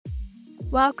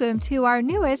Welcome to our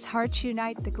newest Hearts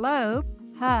Unite the Globe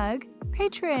Hug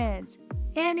patrons.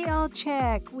 Annie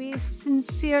Olchek, we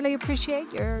sincerely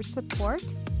appreciate your support.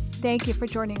 Thank you for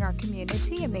joining our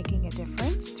community and making a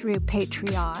difference through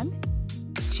Patreon.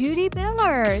 Judy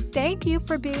Miller, thank you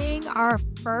for being our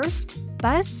first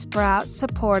Buzzsprout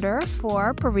supporter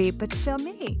for Bereaved But Still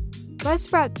Me.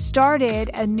 Buzzsprout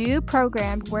started a new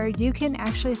program where you can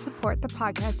actually support the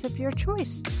podcast of your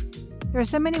choice. There are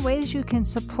so many ways you can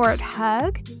support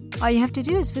HUG. All you have to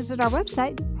do is visit our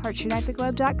website,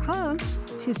 heartsunitetheglobe.com,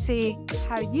 to see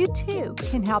how you too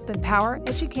can help empower,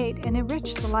 educate, and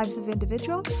enrich the lives of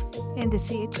individuals in the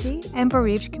CHD and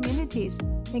bereaved communities.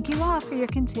 Thank you all for your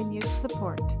continued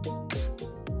support.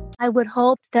 I would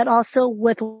hope that also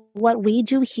with what we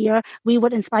do here, we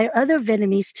would inspire other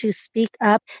Vietnamese to speak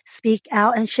up, speak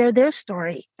out, and share their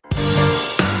story.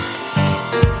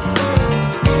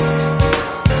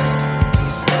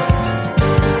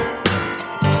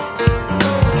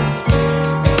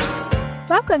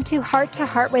 Welcome to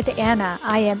Heart with Anna.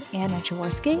 I am Anna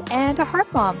Jaworski and a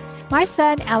heart mom. My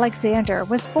son Alexander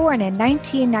was born in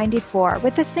 1994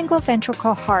 with a single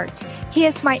ventricle heart. He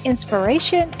is my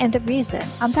inspiration and the reason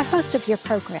I'm the host of your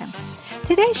program.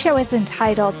 Today's show is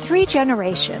entitled 3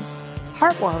 Generations,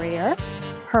 Heart Warrior,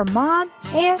 her mom,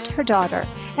 and her daughter.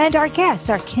 And our guests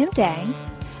are Kim Dang,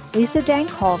 Lisa Dang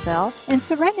Colville, and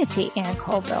Serenity Ann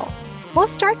Colville. We'll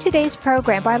start today's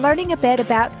program by learning a bit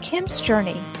about Kim's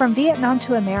journey from Vietnam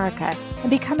to America and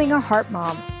becoming a heart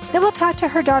mom. Then we'll talk to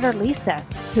her daughter Lisa,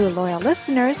 who loyal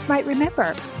listeners might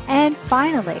remember. And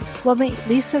finally, we'll meet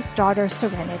Lisa's daughter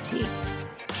Serenity.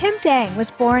 Kim Dang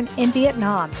was born in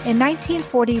Vietnam in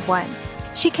 1941.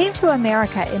 She came to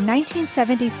America in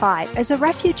 1975 as a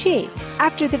refugee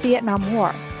after the Vietnam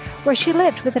War, where she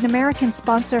lived with an American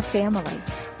sponsor family.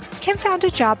 Kim found a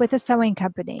job with a sewing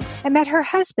company and met her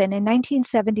husband in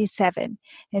 1977,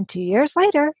 and 2 years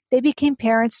later, they became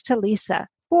parents to Lisa,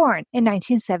 born in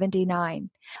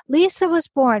 1979. Lisa was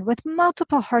born with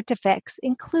multiple heart defects,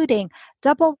 including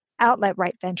double outlet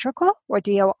right ventricle, or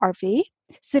DORV,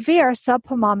 severe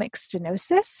subpulmonic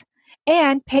stenosis,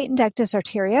 and patent ductus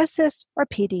arteriosus, or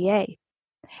PDA.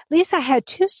 Lisa had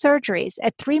 2 surgeries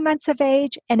at 3 months of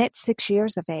age and at 6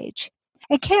 years of age,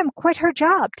 and Kim quit her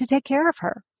job to take care of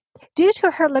her. Due to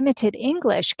her limited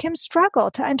English, Kim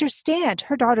struggled to understand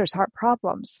her daughter's heart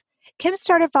problems. Kim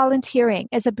started volunteering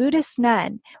as a Buddhist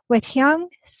nun with Hyung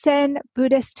Sen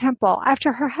Buddhist Temple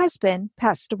after her husband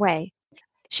passed away.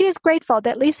 She is grateful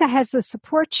that Lisa has the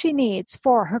support she needs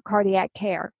for her cardiac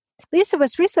care. Lisa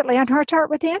was recently on Heart to Heart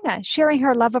with Anna, sharing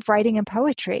her love of writing and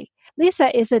poetry.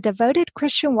 Lisa is a devoted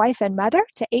Christian wife and mother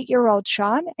to 8-year-old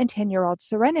Sean and 10-year-old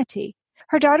Serenity.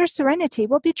 Her daughter Serenity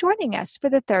will be joining us for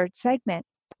the 3rd segment.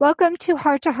 Welcome to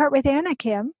Heart with Anna,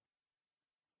 Kim.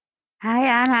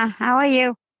 Hi, Anna. How are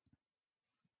you?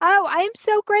 Oh, I'm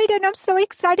so great, and I'm so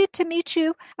excited to meet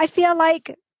you. I feel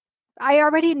like I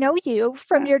already know you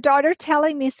from your daughter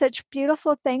telling me such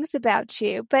beautiful things about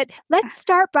you. But let's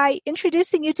start by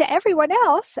introducing you to everyone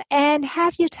else and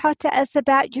have you talk to us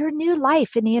about your new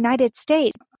life in the United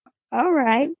States. All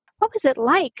right. What was it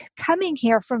like coming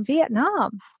here from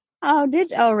Vietnam? Oh,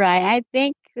 that's all right. I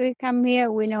think we come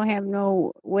here, we don't have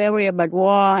no worry about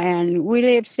war, and we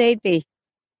live safety.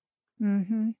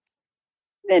 Mm-hmm.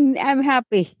 Then I'm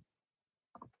happy.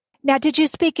 Now, did you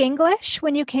speak English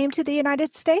when you came to the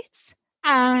United States?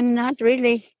 Not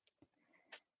really.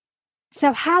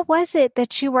 So how was it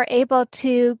that you were able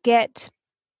to get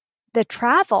the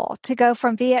travel to go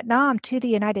from Vietnam to the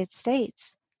United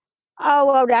States? Oh,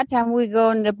 well, that time we go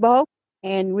on the boat,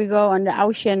 and we go on the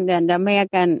ocean, and the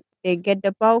American, they get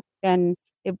the boat, and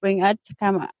they bring us to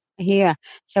come here.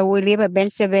 So we live in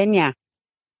Pennsylvania.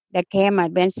 They came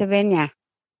at Pennsylvania.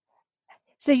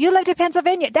 So you lived in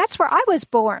Pennsylvania. That's where I was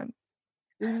born.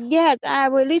 Yes,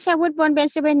 Lisa was born in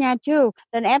Pennsylvania too.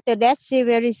 Then after that, she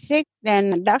very sick.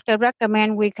 Then doctor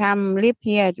recommend we come live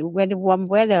here with warm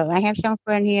weather. I have some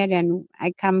friend here, then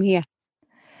I come here.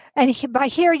 And by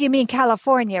here, you mean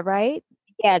California, right?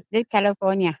 Yes, this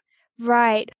California.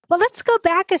 Right. Well, let's go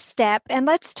back a step and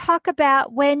let's talk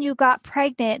about when you got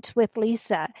pregnant with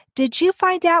Lisa. Did you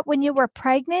find out when you were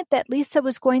pregnant that Lisa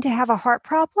was going to have a heart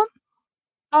problem?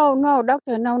 Oh, no,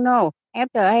 doctor, no.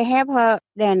 After I have her,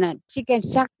 then she can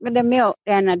suck the milk.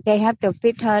 Then they have to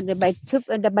feed her by tube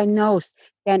and by nose.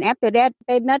 Then after that,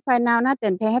 they not find out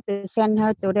nothing. They have to send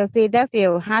her to the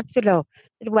Philadelphia hospital.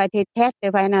 That's why they test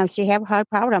to find out she have heart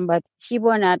problem. But she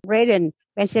born at Braden,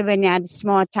 Pennsylvania,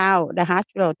 small town. The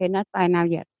hospital, they not find out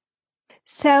yet.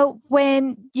 So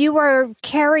when you were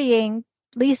carrying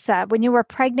Lisa, when you were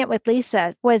pregnant with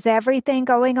Lisa, was everything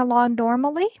going along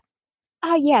normally?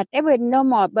 Oh, yeah, they were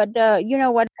normal, but you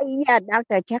know what? Yeah,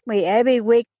 doctor check me every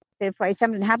week if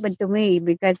something happened to me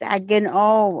because I get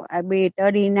old. I be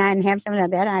 39, have something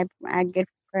like that. I get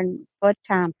first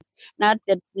time. Not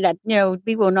that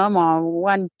people normal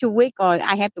 1 2 week or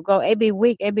I have to go every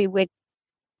week.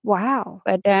 Wow.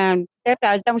 But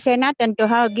doctor don't say nothing to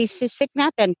her. Give sick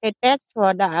nothing. They test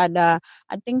for the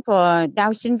I think for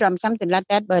Down syndrome something like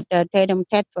that. But they don't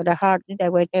test for the heart. They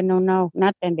way they no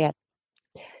nothing there.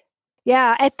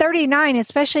 Yeah, at 39,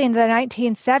 especially in the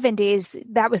 1970s,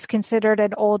 that was considered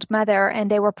an old mother, and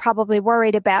they were probably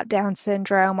worried about Down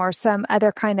syndrome or some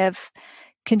other kind of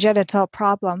congenital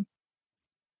problem.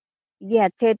 Yeah,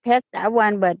 they test that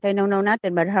one, but they don't know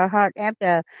nothing but her heart.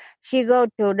 After she go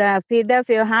to the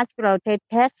Philadelphia hospital, they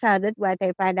test her. That's why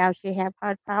they find out she have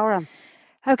heart problem.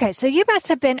 Okay, so you must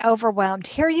have been overwhelmed.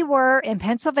 Here you were in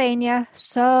Pennsylvania,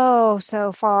 so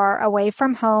far away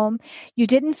from home. You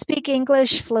didn't speak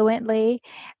English fluently,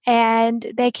 and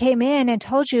they came in and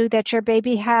told you that your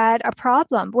baby had a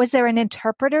problem. Was there an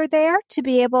interpreter there to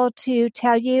be able to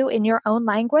tell you in your own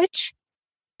language?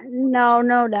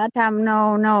 No, that time,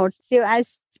 no. Still, I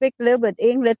speak a little bit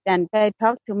English and they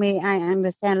talk to me. I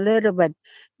understand a little bit.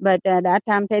 But that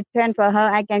time they transfer her,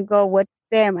 I can go with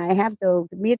them. I have to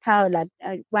meet her like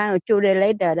 1 or 2 days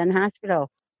later in hospital.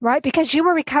 Right, because you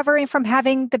were recovering from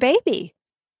having the baby.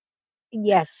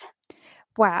 Yes.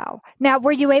 Wow. Now,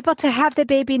 were you able to have the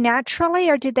baby naturally,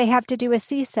 or did they have to do a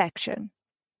C-section?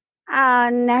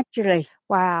 Naturally.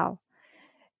 Wow.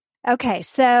 Okay,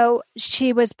 so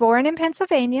she was born in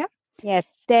Pennsylvania.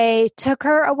 Yes. They took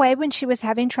her away when she was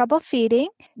having trouble feeding.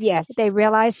 Yes. They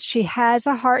realized she has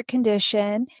a heart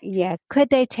condition. Yes. Could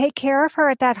they take care of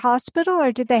her at that hospital,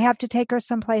 or did they have to take her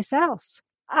someplace else?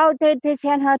 Oh, they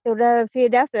sent her to the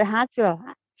Philadelphia hospital.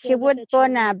 She was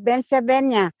born in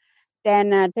Pennsylvania.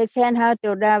 Then they sent her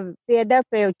to the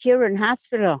Philadelphia Children's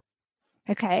Hospital.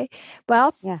 Okay.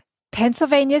 Well, yeah.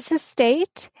 Pennsylvania's the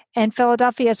state, and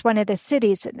Philadelphia is one of the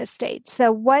cities in the state.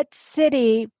 So what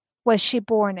city was she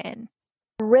born in?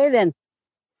 Reading.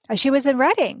 Oh, she was in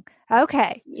Reading.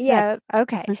 Okay. Yes.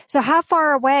 Okay. So how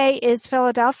far away is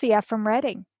Philadelphia from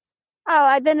Reading? Oh,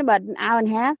 I think about an hour and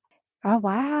a half. Oh,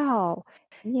 wow.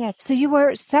 Yes. So you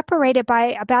were separated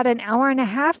by about an hour and a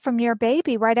half from your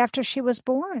baby right after she was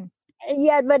born.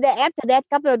 Yeah, but after that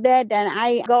couple of days, then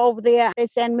I go over there. They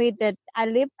send me that I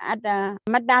live at the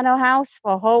McDonald house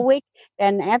for a whole week.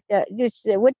 Then after this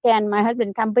weekend, my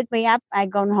husband come pick me up. I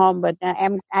go home, but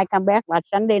I come back like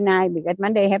Sunday night because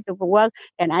Monday I have to go work.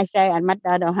 Then I stay at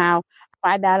McDonald house,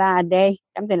 $5 a day,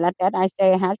 something like that. I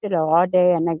stay at hospital all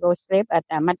day and I go sleep at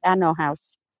the McDonald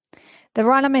house. The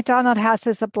Ronald McDonald House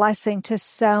is a blessing to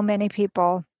so many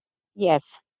people.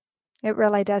 Yes. It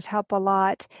really does help a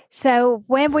lot. So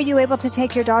when were you able to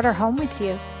take your daughter home with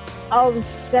you? Oh,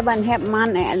 7.5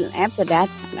 months and after that.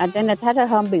 And then I took her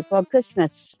home before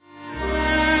Christmas.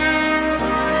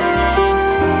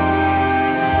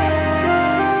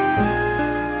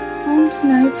 Home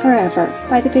Tonight Forever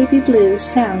by the Baby Blue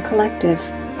Sound Collective.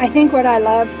 I think what I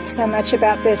love so much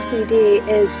about this CD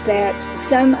is that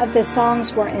some of the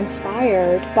songs were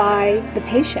inspired by the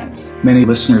patients. Many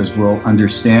listeners will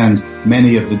understand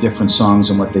many of the different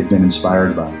songs and what they've been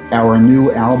inspired by. Our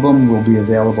new album will be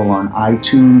available on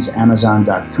iTunes,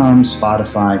 Amazon.com,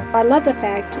 Spotify. I love the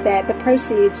fact that the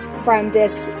proceeds from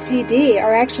this CD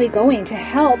are actually going to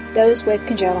help those with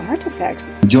congenital heart defects.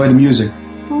 Enjoy the music.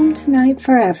 Home Tonight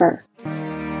Forever.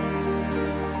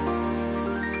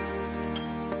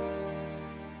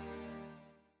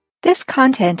 This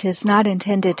content is not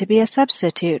intended to be a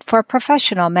substitute for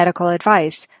professional medical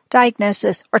advice,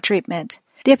 diagnosis, or treatment.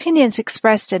 The opinions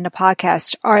expressed in the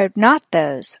podcast are not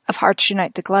those of Hearts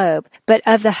Unite the Globe, but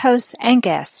of the hosts and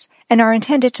guests, and are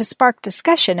intended to spark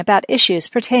discussion about issues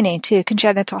pertaining to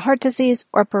congenital heart disease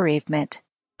or bereavement.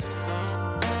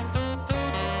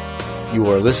 You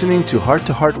are listening to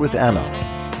Heart with Anna.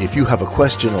 If you have a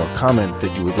question or comment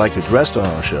that you would like addressed on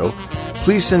our show,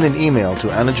 please send an email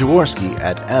to Anna Jaworski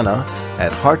at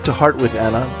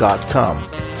anna@hearttoheartwithanna.com.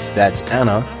 That's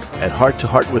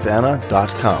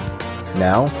anna@hearttoheartwithanna.com.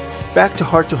 Now, back to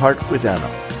Heart with Anna.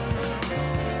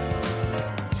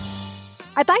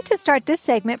 I'd like to start this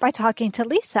segment by talking to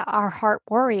Lisa, our heart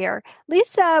warrior.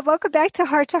 Lisa, welcome back to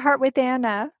Heart with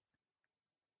Anna.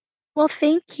 Well,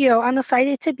 thank you. I'm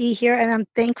excited to be here, and I'm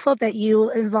thankful that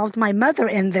you involved my mother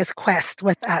in this quest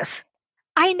with us.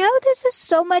 I know this is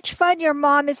so much fun. Your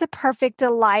mom is a perfect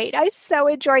delight. I so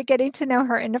enjoyed getting to know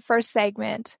her in the first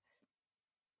segment.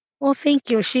 Well, thank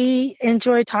you. She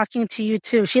enjoyed talking to you,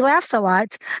 too. She laughs a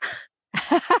lot.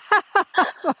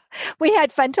 We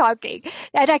had fun talking,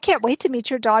 and I can't wait to meet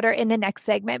your daughter in the next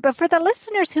segment. But for the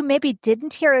listeners who maybe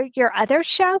didn't hear your other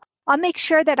show, I'll make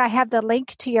sure that I have the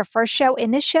link to your first show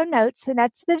in the show notes, and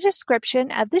that's the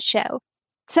description of the show.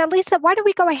 So, Lisa, why don't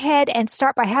we go ahead and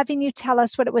start by having you tell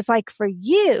us what it was like for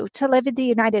you to live in the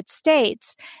United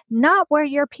States, not where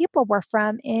your people were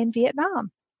from in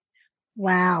Vietnam?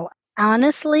 Wow.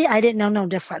 Honestly, I didn't know no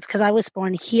difference because I was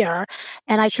born here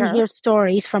and I can Sure. hear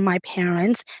stories from my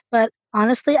parents. But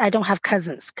honestly, I don't have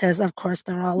cousins because, of course,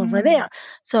 they're all over there.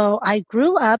 So I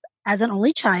grew up as an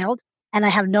only child and I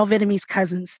have no Vietnamese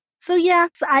cousins. So, yeah,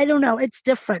 I don't know. It's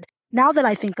different. Now that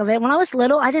I think of it, when I was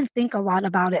little, I didn't think a lot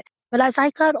about it. But as I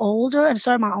got older and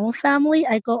started my own family,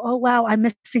 I go, oh, wow, I'm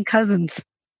missing cousins.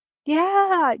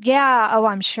 Yeah, yeah. Oh,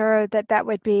 I'm sure that that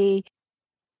would be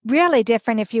really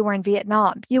different if you were in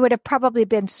Vietnam. You would have probably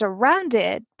been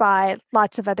surrounded by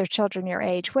lots of other children your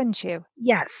age, wouldn't you?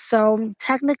 Yes. So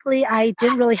technically, I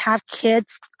didn't really have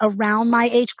kids around my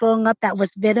age growing up that was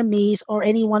Vietnamese or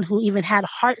anyone who even had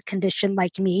heart condition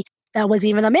like me that was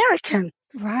even American.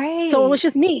 So it was Right.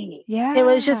 just me. It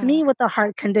was just Yeah. me with a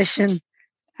heart condition.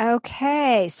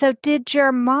 Okay. So did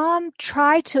your mom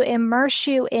try to immerse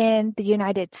you in the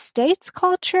United States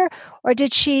culture, or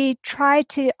did she try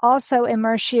to also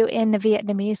immerse you in the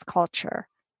Vietnamese culture?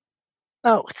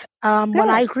 Both. When Good.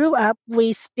 I grew up,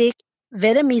 we speak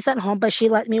Vietnamese at home, but she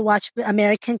let me watch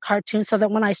American cartoons so that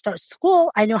when I start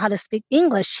school, I know how to speak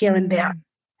English here and there. Mm.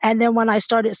 And then when I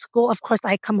started school, of course,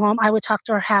 I come home, I would talk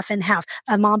to her half and half.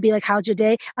 And mom be like, how's your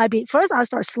day? First I'll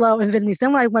start slow in Vietnamese.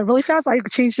 Then when I went really fast, I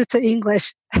changed it to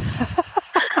English.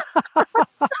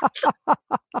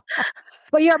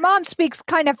 Well, your mom speaks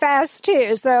kind of fast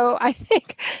too, so I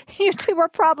think you two were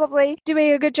probably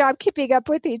doing a good job keeping up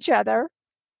with each other.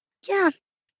 Yeah.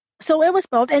 So it was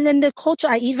both. And then the culture,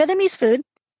 I eat Vietnamese food.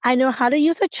 I know how to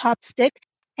use a chopstick.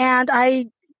 And I,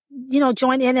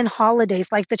 join in holidays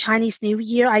like the Chinese New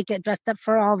Year. I get dressed up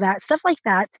for all that, stuff like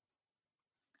that.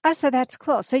 Oh, so that's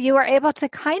cool. So you were able to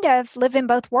kind of live in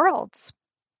both worlds.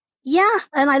 Yeah.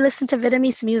 And I listen to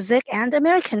Vietnamese music and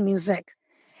American music.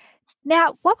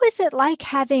 Now, what was it like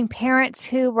having parents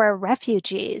who were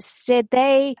refugees? Did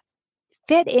they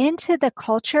fit into the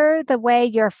culture the way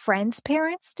your friends'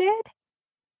 parents did?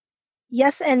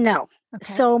 Yes and no.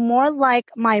 Okay. So more like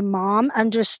my mom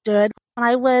understood when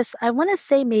I want to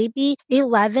say maybe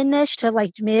 11-ish to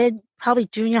like probably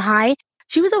junior high.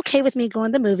 She was okay with me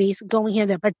going to the movies, going here and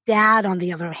there. But dad, on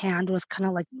the other hand, was kind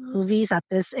of like movies at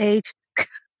this age.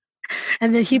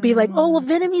 And then he'd be like, oh, well,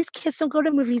 Vietnamese kids don't go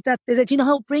to movies at this age.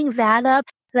 He'll bring that up.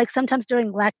 Like sometimes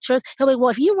during lectures, he'll be like, well,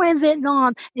 if you were in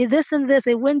Vietnam, this and this,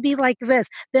 it wouldn't be like this.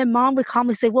 Then mom would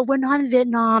calmly say, well, we're not in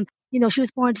Vietnam. She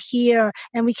was born here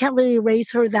and we can't really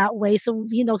raise her that way. So,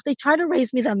 they try to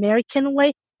raise me the American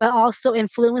way, but also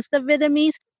influence the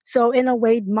Vietnamese. So in a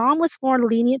way, mom was more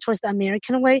lenient towards the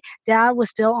American way. Dad was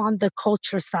still on the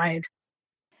culture side.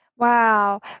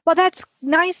 Wow. Well, that's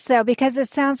nice though, because it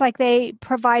sounds like they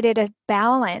provided a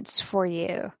balance for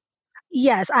you.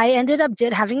 Yes, I ended up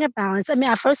having a balance. I mean,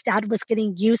 at first, dad was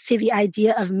getting used to the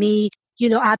idea of me,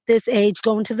 at this age,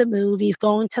 going to the movies,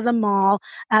 going to the mall,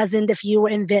 as in if you were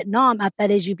in Vietnam, at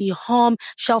that age, you'd be home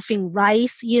shelving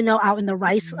rice, out in the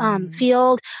rice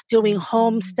field, doing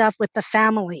home stuff with the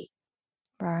family.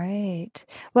 Right.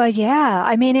 Well, yeah.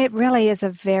 I mean, it really is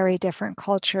a very different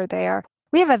culture there.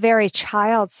 We have a very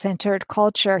child-centered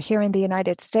culture here in the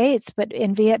United States, but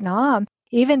in Vietnam,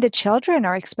 even the children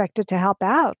are expected to help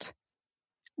out.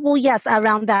 Well, yes,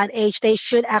 around that age, they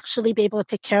should actually be able to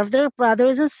take care of their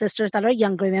brothers and sisters that are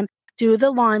younger than them, do the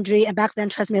laundry. And back then,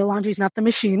 trust me, the laundry is not the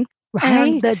machine.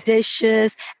 And the Right.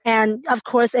 dishes. And of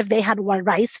course, if they had one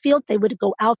rice field, they would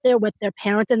go out there with their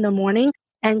parents in the morning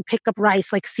and pick up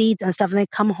rice, like seeds and stuff, and then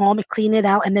come home and clean it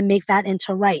out and then make that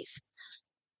into rice.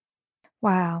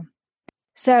 Wow.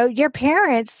 So your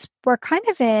parents were kind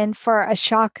of in for a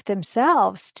shock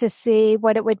themselves to see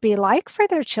what it would be like for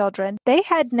their children. They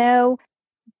had no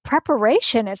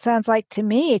preparation, it sounds like to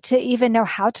me, to even know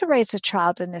how to raise a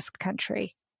child in this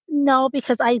country. No,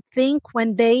 because I think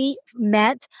when they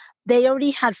met, they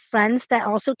already had friends that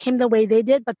also came the way they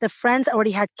did, but the friends already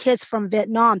had kids from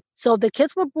Vietnam. So the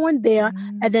kids were born there.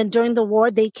 And then during the war,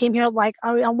 they came here like,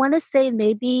 I want to say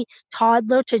maybe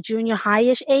toddler to junior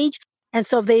high-ish age. And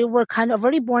so they were kind of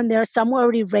already born there. Some were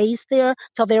already raised there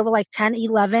till they were like 10,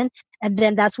 11. And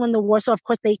then that's when the war. So of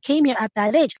course they came here at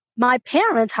that age. My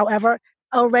parents, however,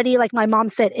 already, like my mom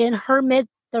said, in her mid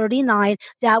 39,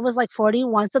 dad was like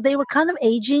 41. So they were kind of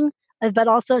aging, but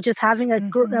also just having a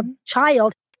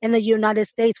child in the United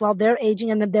States while they're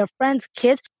aging. And then their friends'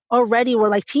 kids already were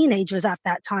like teenagers at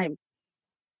that time.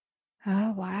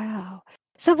 Oh, wow.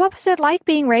 So what was it like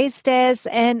being raised as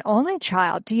an only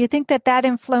child? Do you think that that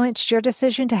influenced your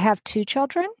decision to have two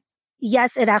children?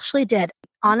 Yes, it actually did.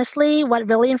 Honestly, what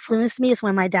really influenced me is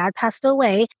when my dad passed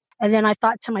away. And then I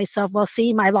thought to myself, well,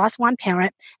 see, I lost one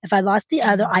parent. If I lost the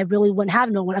other, I really wouldn't have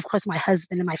no one. Of course, my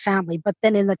husband and my family. But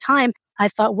then in the time, I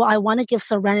thought, well, I want to give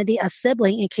Serenity a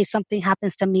sibling in case something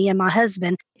happens to me and my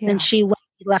husband. Then Yeah. she won't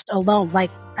be left alone,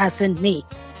 like as in me,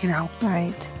 you know.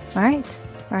 Right. Right.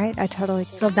 Right. I totally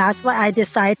get So that's why I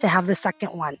decided to have the second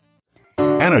one.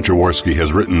 Anna Jaworski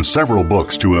has written several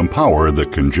books to empower the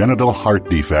congenital heart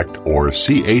defect or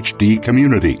CHD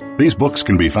community. These books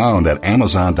can be found at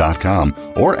Amazon.com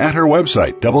or at her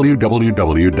website,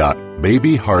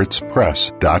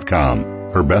 www.babyheartspress.com.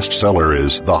 Her bestseller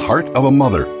is The Heart of a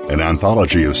Mother, an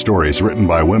anthology of stories written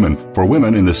by women for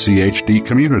women in the CHD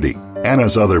community.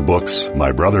 Anna's other books,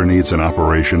 My Brother Needs an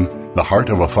Operation, The Heart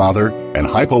of a Father, and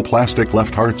Hypoplastic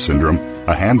Left Heart Syndrome,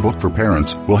 a handbook for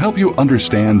parents, will help you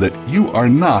understand that you are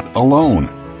not alone.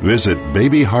 Visit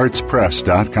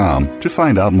babyheartspress.com to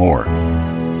find out more.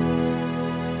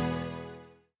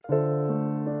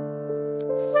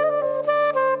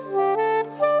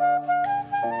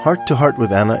 Heart to Heart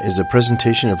with Anna is a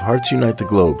presentation of Hearts Unite the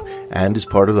Globe and is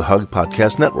part of the Hug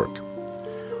Podcast Network.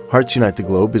 Hearts Unite the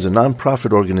Globe is a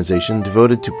non-profit organization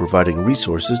devoted to providing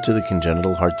resources to the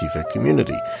congenital heart defect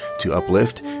community to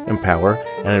uplift, empower,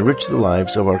 and enrich the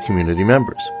lives of our community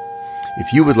members.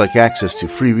 If you would like access to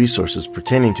free resources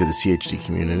pertaining to the CHD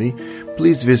community,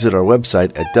 please visit our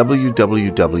website at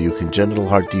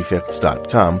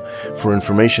www.congenitalheartdefects.com for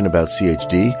information about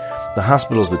CHD, the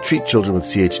hospitals that treat children with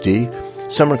CHD,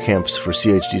 summer camps for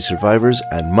CHD survivors,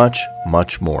 and much,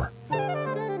 much more.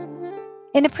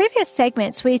 In the previous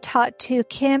segments, we talked to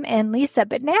Kim and Lisa,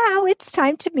 but now it's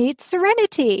time to meet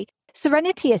Serenity.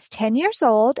 Serenity is 10 years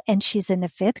old, and she's in the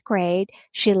 5th grade.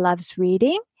 She loves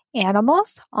reading,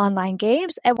 animals, online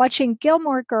games, and watching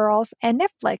Gilmore Girls and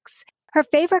Netflix. Her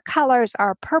favorite colors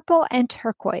are purple and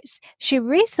turquoise. She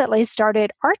recently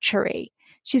started archery.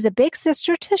 She's a big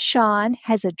sister to Sean,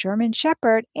 has a German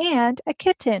Shepherd, and a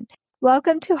kitten.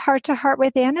 Welcome to Heart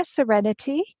with Anna,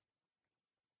 Serenity.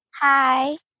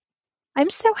 Hi. I'm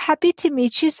so happy to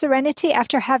meet you, Serenity,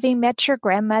 after having met your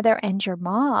grandmother and your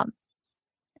mom.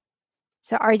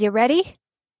 So are you ready?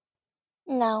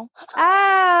 No.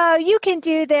 Oh, you can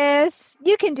do this.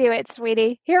 You can do it,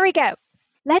 sweetie. Here we go.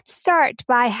 Let's start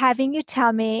by having you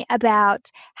tell me about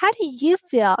how do you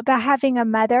feel about having a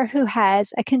mother who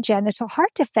has a congenital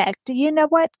heart defect? Do you know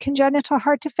what congenital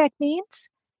heart defect means?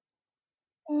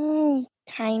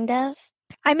 Kind of.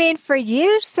 I mean, for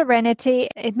you, Serenity,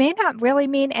 it may not really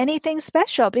mean anything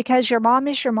special because your mom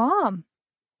is your mom.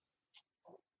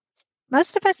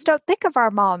 Most of us don't think of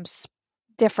our moms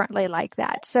differently like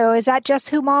that. So is that just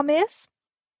who mom is?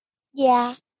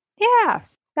 Yeah. Yeah,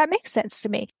 that makes sense to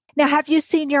me. Now, have you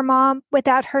seen your mom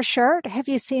without her shirt? Have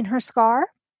you seen her scar?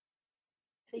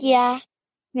 Yeah.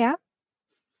 Yeah?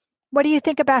 What do you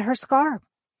think about her scar?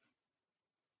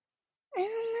 I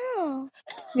don't know.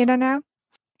 You don't know?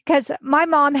 Because my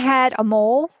mom had a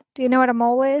mole. Do you know what a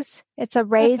mole is? It's a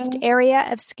raised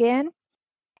area of skin.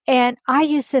 And I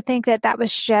used to think that that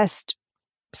was just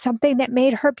something that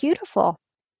made her beautiful.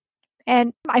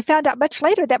 And I found out much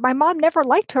later that my mom never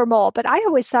liked her mole, but I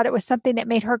always thought it was something that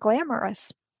made her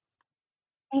glamorous.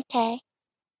 Okay.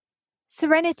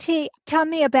 Serenity, tell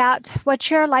me about what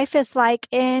your life is like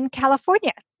in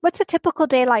California. What's a typical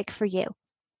day like for you?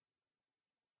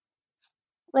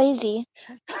 Lazy.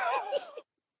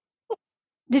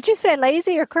 Did you say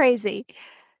lazy or crazy?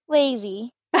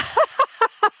 Lazy.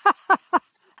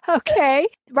 Okay.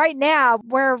 Right now,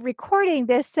 we're recording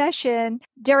this session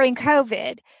during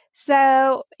COVID.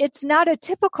 So it's not a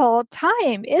typical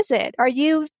time, is it? Are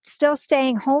you still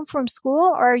staying home from school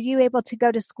or are you able to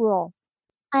go to school?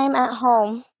 I'm at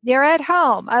home. You're at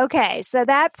home. Okay. So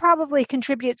that probably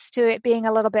contributes to it being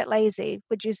a little bit lazy,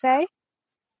 would you say?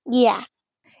 Yeah.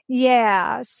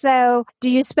 Yeah. So do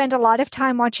you spend a lot of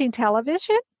time watching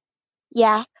television?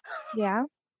 Yeah. Yeah.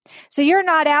 So you're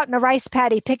not out in a rice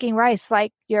paddy picking rice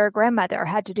like your grandmother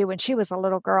had to do when she was a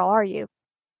little girl, are you?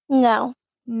 No.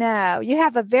 No, you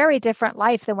have a very different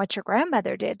life than what your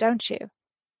grandmother did, don't you?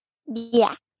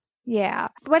 Yeah. Yeah.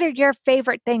 What are your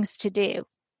favorite things to do?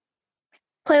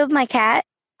 Play with my cat.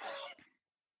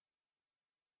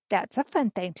 That's a fun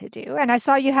thing to do. And I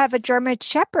saw you have a German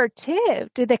Shepherd too.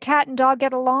 Do the cat and dog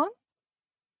get along?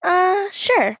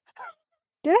 Sure.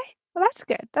 Do they? Well, that's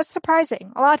good. That's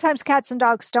surprising. A lot of times cats and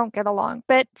dogs don't get along.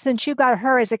 But since you got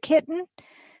her as a kitten,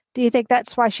 do you think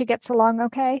that's why she gets along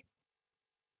okay?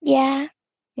 Yeah.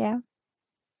 Yeah.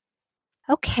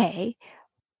 Okay.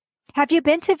 Have you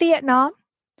been to Vietnam,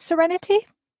 Serenity?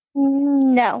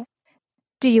 No.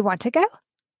 Do you want to go?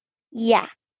 Yeah.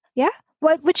 Yeah?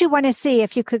 What would you want to see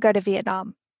if you could go to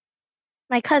Vietnam?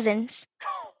 My cousins.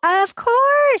 Of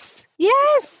course.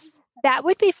 Yes. That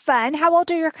would be fun. How old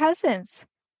are your cousins?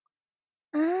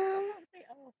 They're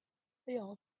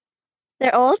old.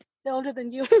 They're old? They're older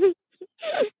than you.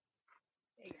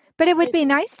 But it would be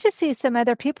nice to see some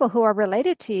other people who are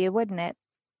related to you, wouldn't it?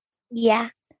 Yeah.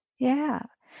 Yeah.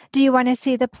 Do you want to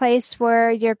see the place where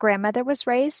your grandmother was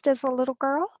raised as a little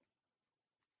girl?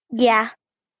 Yeah.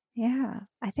 Yeah.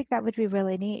 I think that would be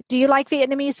really neat. Do you like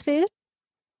Vietnamese food?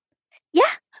 Yeah.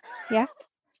 Yeah.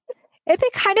 It'd be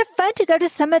kind of fun to go to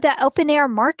some of the open air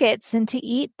markets and to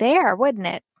eat there, wouldn't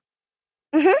it?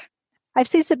 Mm-hmm. I've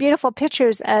seen some beautiful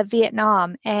pictures of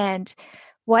Vietnam and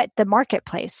what the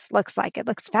marketplace looks like. It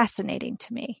looks fascinating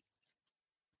to me.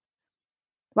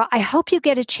 Well, I hope you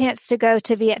get a chance to go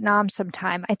to Vietnam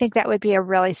sometime. I think that would be a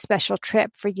really special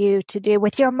trip for you to do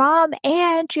with your mom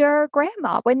and your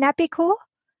grandma. Wouldn't that be cool?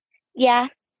 Yeah.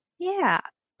 Yeah.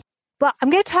 Well, I'm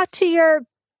going to talk to your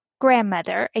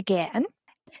grandmother again.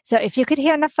 So if you could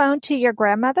hand the phone to your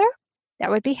grandmother, that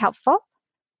would be helpful.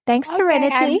 Thanks, Okay,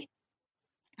 Serenity.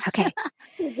 Okay.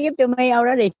 You give to me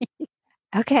already.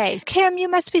 Okay. Kim, you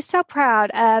must be so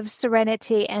proud of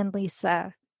Serenity and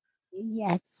Lisa.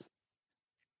 Yes.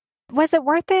 Was it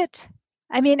worth it?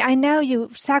 I mean, I know you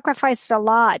sacrificed a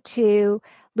lot to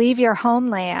leave your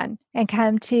homeland and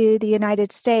come to the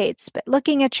United States, but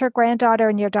looking at your granddaughter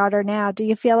and your daughter now, do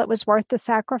you feel it was worth the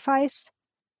sacrifice?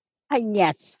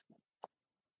 Yes.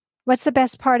 What's the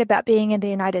best part about being in the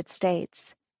United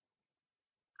States?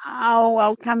 Oh,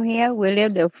 I'll come here. We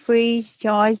live the free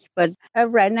choice, but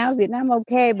right now Vietnam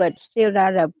okay, but still a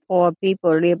lot of poor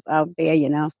people live out there,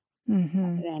 Mm-hmm.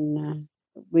 and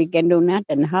we can do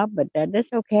nothing help, but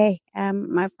that's okay.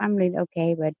 My family is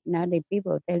okay, but now the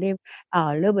people they live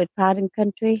a little bit far in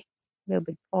country, a little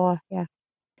bit poor. Yeah.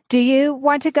 Do you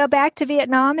want to go back to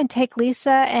Vietnam and take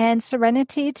Lisa and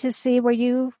Serenity to see where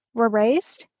you were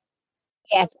raised?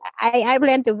 Yes, I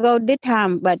plan to go this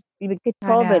time, but because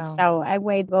COVID, know. so I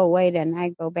go away, then I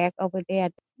go back over there.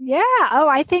 Yeah. Oh,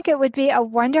 I think it would be a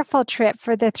wonderful trip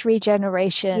for the 3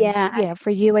 generations. Yeah.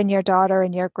 For you and your daughter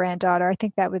and your granddaughter. I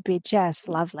think that would be just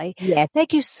lovely. Yes.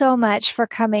 Thank you so much for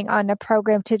coming on the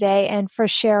program today and for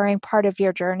sharing part of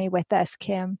your journey with us,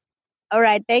 Kim. All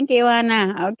right. Thank you,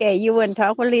 Anna. Okay. You want to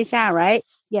talk with Lisa, right?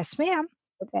 Yes, ma'am.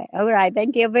 Okay. All right.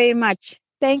 Thank you very much.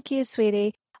 Thank you,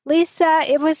 sweetie. Lisa,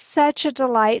 it was such a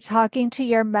delight talking to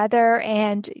your mother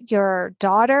and your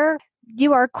daughter.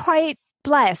 You are quite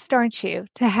blessed, aren't you,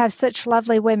 to have such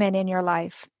lovely women in your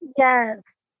life? Yes.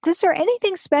 Is there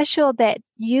anything special that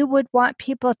you would want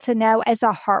people to know as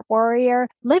a heart warrior,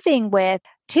 living with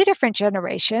 2 different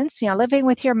generations, living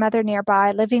with your mother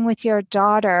nearby, living with your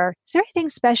daughter? Is there anything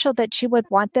special that you would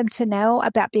want them to know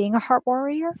about being a heart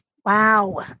warrior?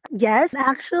 Wow. Yes,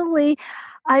 actually,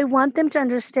 I want them to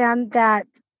understand that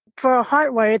for a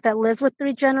heart warrior that lives with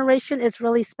 3 generations, it's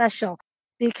really special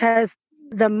because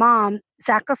the mom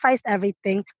sacrificed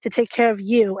everything to take care of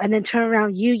you, and then turn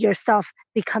around, you yourself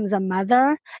becomes a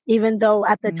mother, even though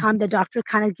at the time the doctor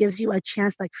kind of gives you a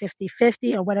chance like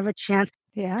 50-50 or whatever chance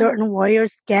certain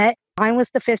warriors get. Mine was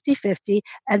the 50-50.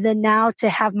 And then now to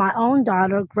have my own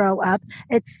daughter grow up,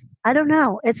 I don't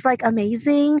know, it's like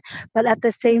amazing, but at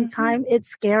the same time, it's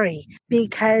scary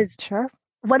because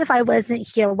what if I wasn't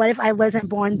here? What if I wasn't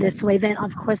born this way? Then,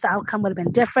 of course, the outcome would have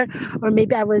been different. Or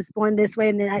maybe I was born this way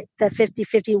and then the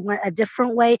 50-50 went a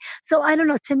different way. So I don't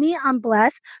know. To me, I'm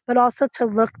blessed, but also to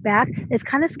look back, it's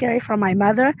kind of scary for my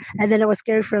mother. And then it was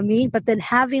scary for me. But then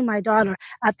having my daughter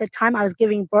at the time I was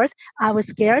giving birth, I was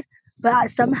scared. But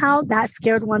somehow that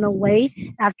scared went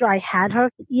away after I had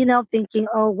her, thinking,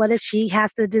 oh, what if she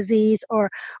has the disease? Or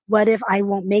what if I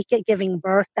won't make it giving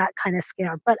birth? That kind of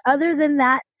scare. But other than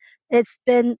that, it's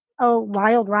been a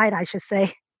wild ride, I should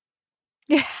say.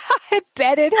 Yeah, I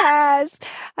bet it has.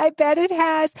 I bet it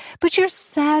has. But you're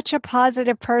such a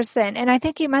positive person. And I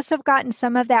think you must have gotten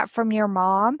some of that from your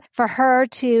mom, for her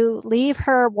to leave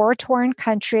her war-torn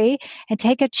country and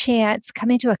take a chance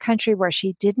coming to a country where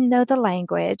she didn't know the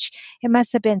language. It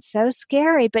must have been so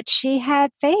scary, but she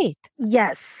had faith.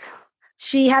 Yes.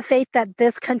 She had faith that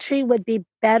this country would be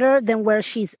better than where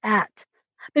she's at.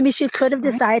 Maybe she could have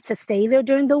decided to stay there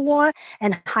during the war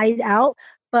and hide out,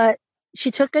 but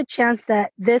she took a chance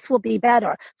that this will be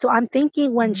better. So I'm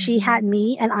thinking when she had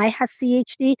me and I had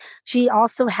CHD, she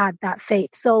also had that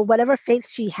faith. So whatever faith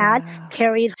she had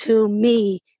carried to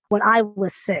me when I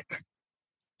was sick.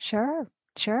 Sure.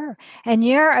 And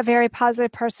you're a very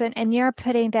positive person, and you're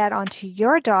putting that onto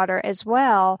your daughter as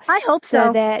well. I hope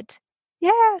so. That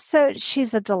Yeah, so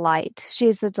she's a delight.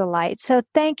 She's a delight. So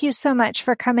thank you so much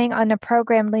for coming on the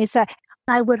program, Lisa.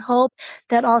 I would hope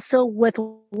that also with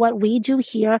what we do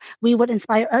here, we would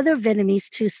inspire other Vietnamese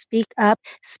to speak up,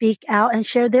 speak out, and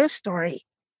share their story.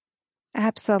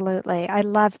 Absolutely. I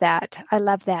love that. I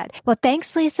love that. Well,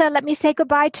 thanks, Lisa. Let me say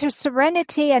goodbye to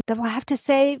Serenity. And then we'll have to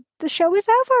say the show is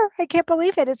over. I can't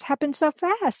believe it. It's happened so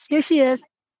fast. Here she is.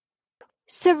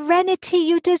 Serenity,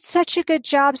 you did such a good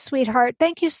job, sweetheart.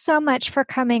 Thank you so much for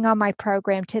coming on my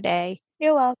program today.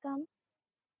 You're welcome.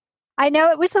 I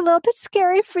know it was a little bit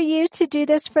scary for you to do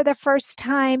this for the first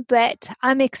time, but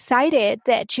I'm excited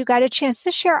that you got a chance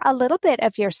to share a little bit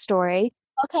of your story.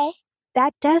 Okay.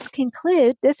 That does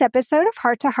conclude this episode of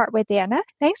Heart to Heart with Anna.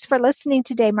 Thanks for listening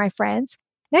today, my friends.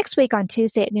 Next week on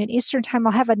Tuesday at noon Eastern Time,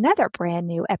 I'll have another brand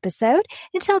new episode.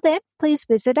 Until then, please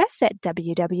visit us at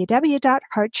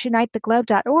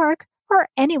www.heartsunitetheglobe.org or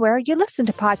anywhere you listen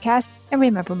to podcasts. And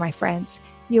remember, my friends,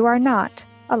 you are not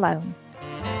alone.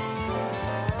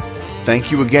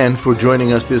 Thank you again for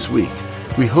joining us this week.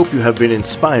 We hope you have been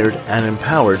inspired and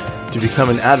empowered to become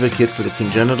an advocate for the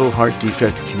congenital heart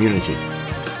defect community.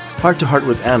 Heart to Heart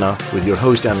with Anna, with your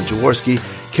host Anna Jaworski,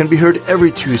 can be heard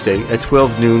every Tuesday at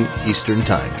 12 noon Eastern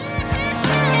Time.